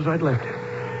seemed just as I'd left it,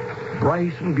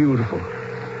 bright and beautiful.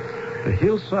 The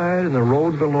hillside and the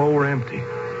road below were empty.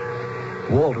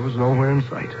 Walter was nowhere in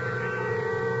sight.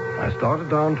 I started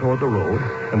down toward the road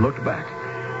and looked back.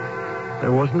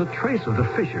 There wasn't a trace of the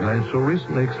fissure I had so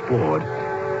recently explored.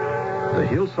 The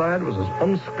hillside was as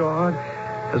unscarred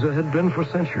as it had been for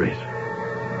centuries.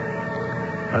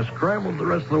 I scrambled the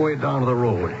rest of the way down to the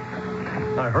road.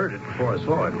 I heard it before I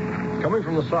saw it. Coming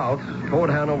from the south, toward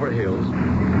Hanover Hills,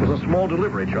 was a small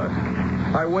delivery truck.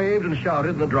 I waved and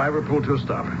shouted, and the driver pulled to a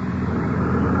stop.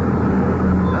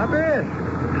 Hop in.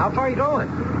 How far are you going?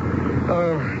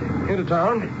 Into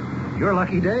town. Your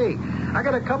lucky day. I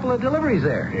got a couple of deliveries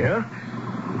there. Yeah?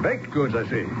 Baked goods, I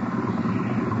see.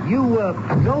 You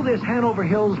know this Hanover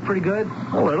Hills pretty good?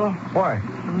 A little. Why?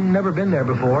 Never been there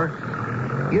before.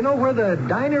 You know where the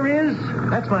diner is?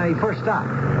 That's my first stop.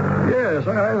 Yes,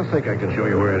 I think I can show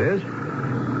you where it is.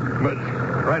 But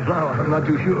right now, I'm not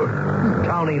too sure.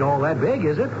 Town ain't all that big,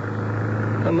 is it?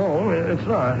 No, it's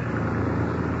not.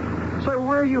 So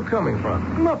where are you coming from?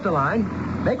 I'm up the line.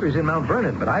 Baker's in Mount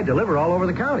Vernon, but I deliver all over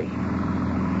the county.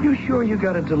 You sure you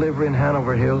got a delivery in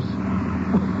Hanover Hills?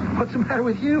 What's the matter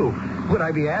with you? Would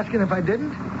I be asking if I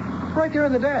didn't? Right there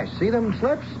on the dash. See them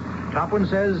slips? Top one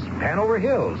says Hanover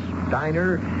Hills.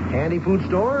 Diner, handy food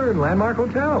store, and landmark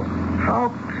hotel. How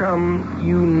come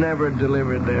you never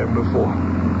delivered there before?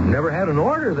 Never had an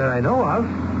order that I know of.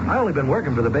 I only been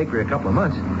working for the bakery a couple of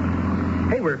months.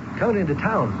 Hey, we're coming into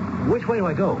town. Which way do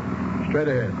I go? Straight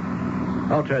ahead.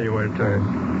 I'll tell you where to turn.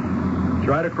 It's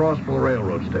right across from the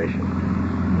railroad station.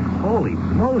 Holy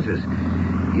Moses.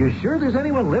 You sure there's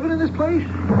anyone living in this place?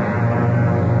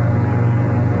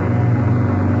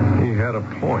 He had a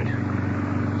point.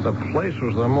 The place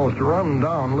was the most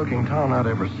run-down-looking town I'd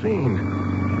ever seen.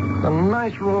 A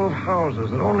nice row of houses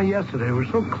that only yesterday were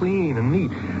so clean and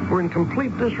neat were in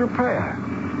complete disrepair.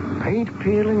 Paint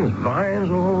peelings, vines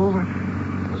all over.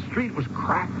 The street was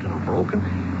cracked and broken.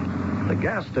 The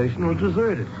gas station was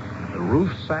deserted. The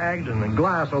roof sagged and the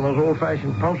glass on those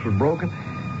old-fashioned pumps was broken.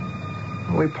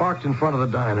 We parked in front of the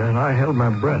diner, and I held my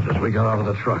breath as we got out of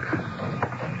the truck.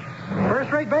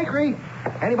 First-rate bakery.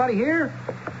 Anybody here?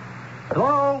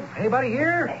 Hello? Anybody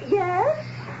here? Yes?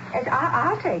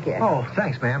 I'll take it. Oh,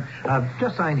 thanks, ma'am.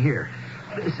 Just sign here.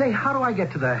 Say, how do I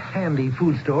get to the handy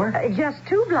food store? Just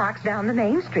 2 blocks down the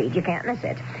main street. You can't miss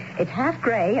it. It's half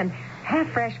gray and half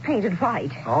fresh painted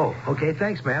white. Oh, okay.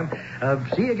 Thanks, ma'am.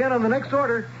 See you again on the next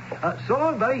order. So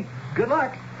long, buddy. Good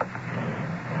luck.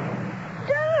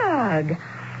 Doug,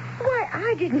 Why,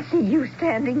 I didn't see you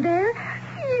standing there.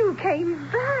 You came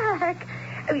back.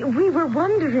 We were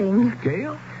wondering.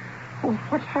 Gail? Well,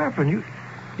 what's happened?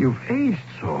 You've aged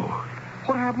so.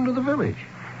 What happened to the village?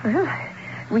 Well,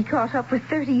 we caught up with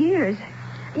 30 years.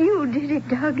 You did it,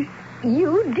 Doug.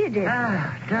 You did it.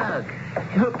 Ah, Doug,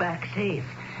 you're back safe.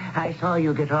 I saw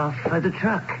you get off the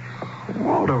truck.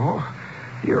 Walter,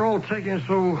 you're all taking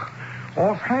so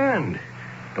offhand.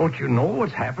 Don't you know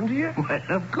what's happened to you? Well,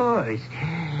 of course.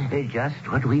 Just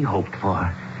what we hoped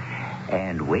for.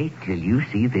 And wait till you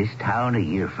see this town a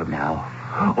year from now.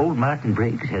 Old Martin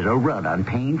Briggs has a run on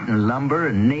paint and lumber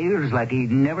and nails like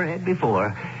he'd never had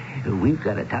before. We've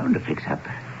got a town to fix up.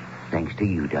 Thanks to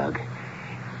you, Doug.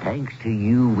 Thanks to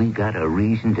you, we got a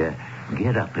reason to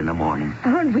get up in the morning.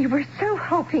 Oh, and we were so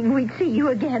hoping we'd see you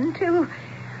again, too.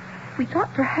 We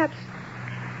thought perhaps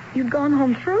you'd gone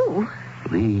home through.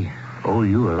 We owe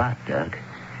you a lot, Doug.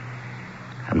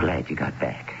 I'm glad you got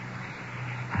back.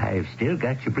 I've still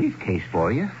got your briefcase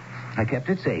for you. I kept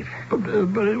it safe. But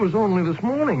it was only this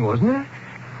morning, wasn't it?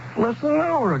 Less than an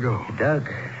hour ago. Doug,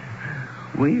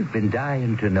 we've been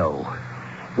dying to know.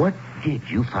 What did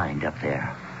you find up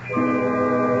there?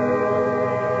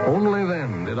 Only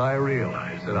then did I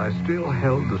realize that I still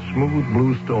held the smooth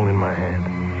blue stone in my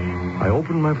hand. I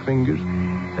opened my fingers,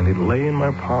 and it lay in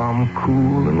my palm,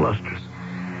 cool and lustrous.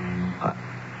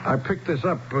 I picked this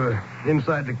up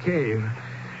inside the cave,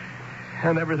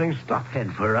 and everything stopped.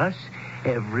 And for us,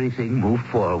 everything moved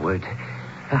forward.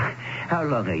 How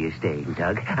long are you staying,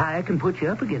 Doug? I can put you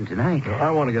up again tonight. I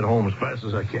want to get home as fast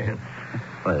as I can.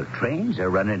 Well, trains are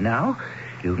running now.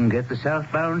 You can get the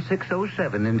southbound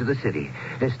 607 into the city.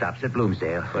 It stops at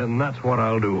Bloomsdale. And that's what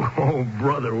I'll do. Oh,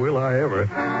 brother, will I ever.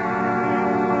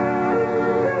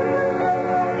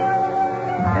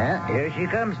 Yeah, here she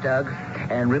comes, Doug.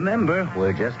 And remember,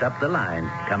 we're just up the line.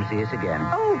 Come see us again.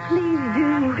 Oh, please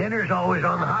do. Dinner's always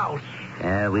on the house.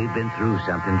 Yeah, we've been through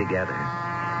something together.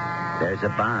 There's a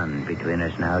bond between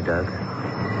us now, Doug.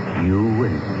 You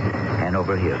and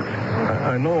Hanover Hill.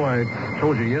 I know I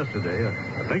told you yesterday,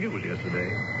 I think it was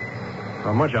yesterday,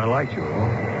 how much I liked you all.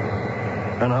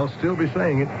 And I'll still be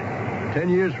saying it 10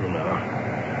 years from now.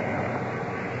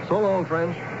 So long,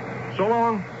 friends. So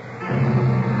long.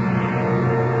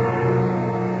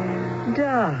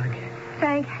 Doug,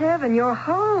 thank heaven you're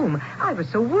home. I was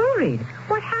so worried.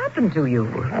 What happened to you?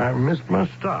 I missed my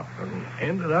stop and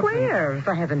ended up Where,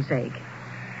 for heaven's sake?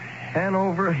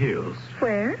 Hanover Hills.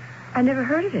 Where? I never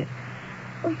heard of it.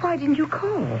 Well, why didn't you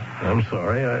call? I'm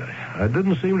sorry. I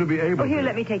didn't seem to be able to. Here,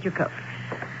 let me take your coat.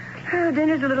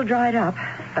 Dinner's a little dried up,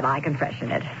 but I can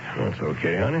freshen it. That's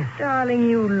okay, honey. Darling,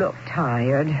 you look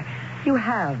tired. You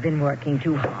have been working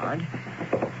too hard.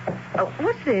 Oh,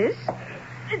 what's this?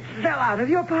 It fell out of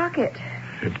your pocket.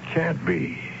 It can't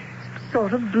be. Some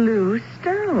sort of blue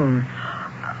stone.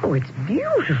 Oh, it's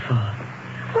beautiful.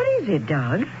 What is it,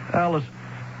 Doug? Alice,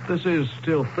 this is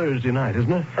still Thursday night,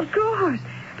 isn't it? Of course.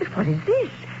 But what is this?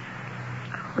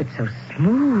 Oh, it's so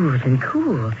smooth and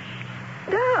cool.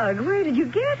 Doug, where did you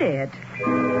get it?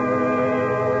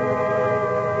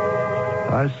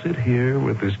 I sit here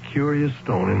with this curious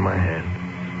stone in my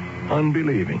hand,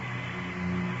 unbelieving.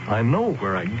 I know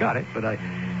where I got it, but I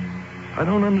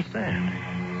don't understand.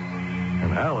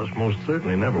 And Alice most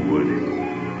certainly never would.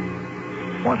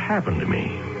 What happened to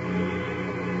me?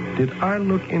 Did I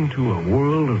look into a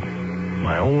world of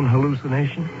my own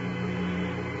hallucination?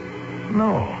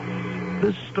 No.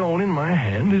 This stone in my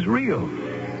hand is real.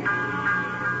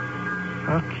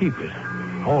 I'll keep it,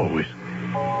 always.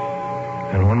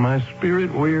 And when my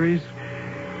spirit wearies,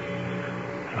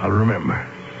 I'll remember.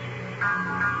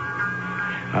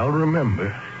 I'll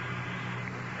remember,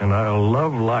 and I'll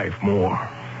love life more.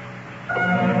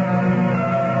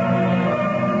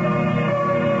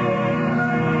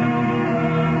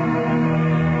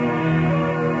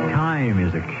 Time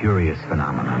is a curious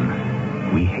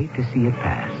phenomenon. We hate to see it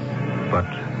pass, but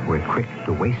we're quick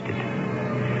to waste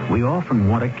it. We often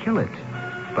want to kill it,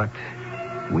 but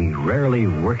we rarely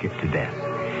work it to death.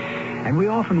 And we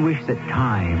often wish that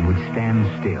time would stand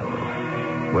still.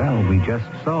 Well, we just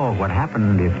saw what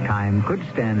happened if time could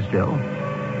stand still.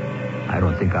 I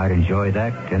don't think I'd enjoy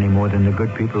that any more than the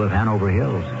good people of Hanover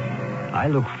Hills. I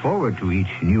look forward to each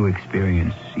new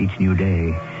experience, each new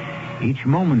day, each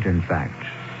moment, in fact,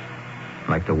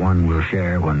 like the one we'll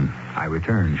share when I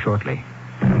return shortly.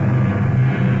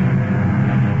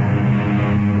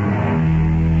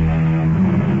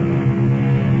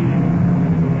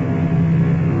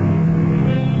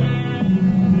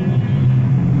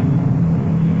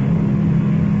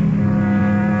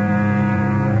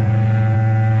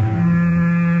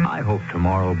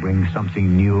 Tomorrow brings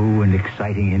something new and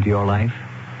exciting into your life.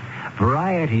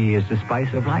 Variety is the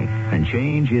spice of life, and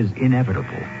change is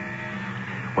inevitable.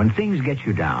 When things get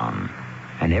you down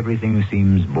and everything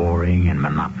seems boring and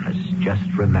monotonous, just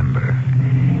remember,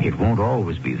 it won't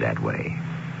always be that way.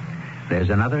 There's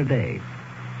another day,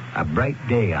 a bright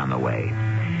day on the way,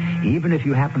 even if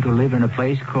you happen to live in a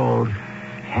place called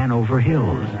Hanover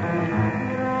Hills.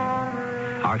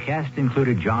 Our cast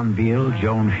included John Beal,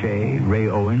 Joan Shea, Ray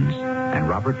Owens, and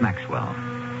Robert Maxwell.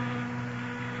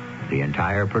 The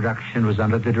entire production was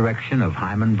under the direction of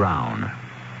Hyman Brown.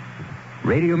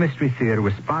 Radio Mystery Theater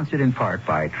was sponsored in part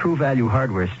by True Value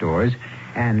Hardware Stores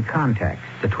and Contact,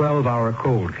 the 12-hour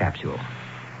cold capsule.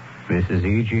 This is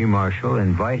E.G. Marshall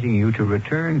inviting you to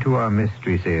return to our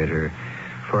Mystery Theater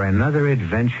for another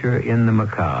adventure in the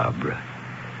macabre.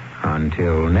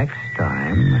 Until next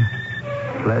time,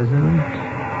 pleasant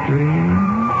dreams.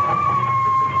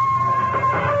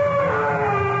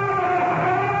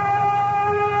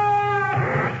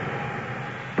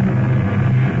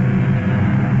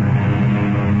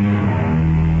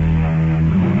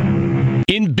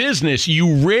 In business,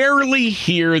 you rarely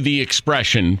hear the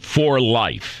expression "for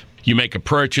life." You make a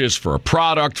purchase for a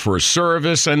product, for a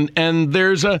service, and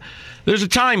there's a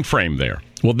time frame there.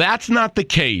 Well, that's not the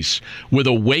case with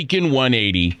Awaken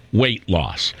 180 weight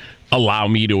loss. Allow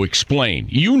me to explain.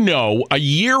 You know, a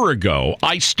year ago,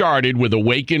 I started with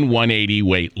Awaken 180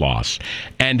 weight loss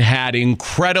and had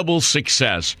incredible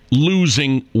success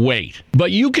losing weight.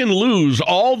 But you can lose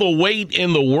all the weight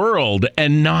in the world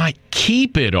and not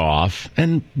keep it off.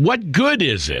 And what good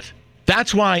is it?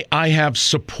 That's why I have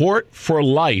support for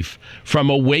life from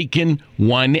Awaken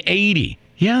 180.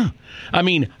 Yeah. I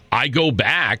mean, I go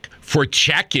back for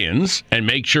check-ins and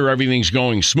make sure everything's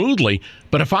going smoothly.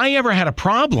 But if I ever had a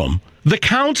problem, the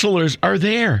counselors are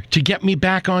there to get me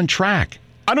back on track.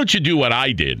 Why don't you do what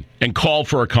I did and call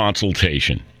for a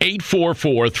consultation?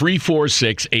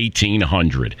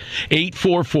 844-346-1800.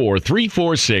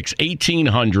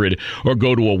 844-346-1800 or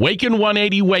go to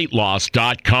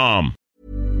awaken180weightloss.com.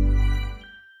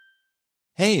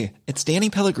 Hey, it's Danny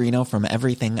Pellegrino from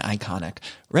Everything Iconic.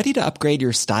 Ready to upgrade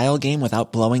your style game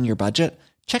without blowing your budget?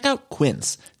 Check out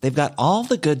Quince. They've got all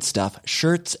the good stuff,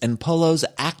 shirts and polos,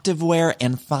 activewear,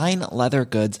 and fine leather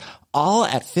goods, all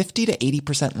at 50 to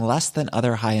 80% less than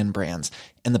other high-end brands.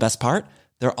 And the best part?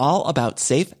 They're all about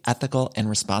safe, ethical, and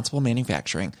responsible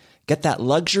manufacturing. Get that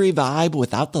luxury vibe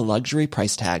without the luxury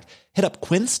price tag. Hit up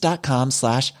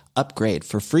quince.com/upgrade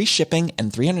for free shipping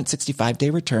and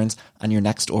 365-day returns on your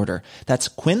next order. That's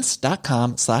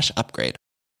quince.com/upgrade.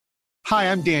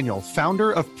 Hi, I'm Daniel,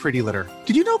 founder of Pretty Litter.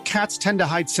 Did you know cats tend to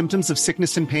hide symptoms of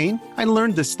sickness and pain? I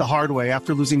learned this the hard way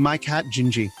after losing my cat,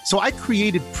 Gingy. So I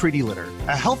created Pretty Litter,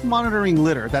 a health monitoring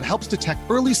litter that helps detect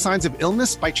early signs of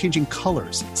illness by changing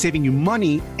colors, saving you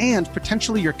money and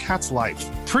potentially your cat's life.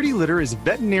 Pretty Litter is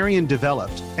veterinarian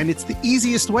developed, and it's the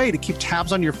easiest way to keep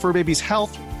tabs on your fur baby's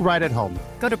health right at home.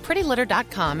 Go to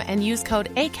prettylitter.com and use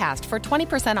code ACAST for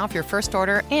 20% off your first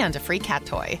order and a free cat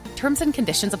toy. Terms and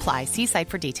conditions apply. See site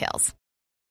for details.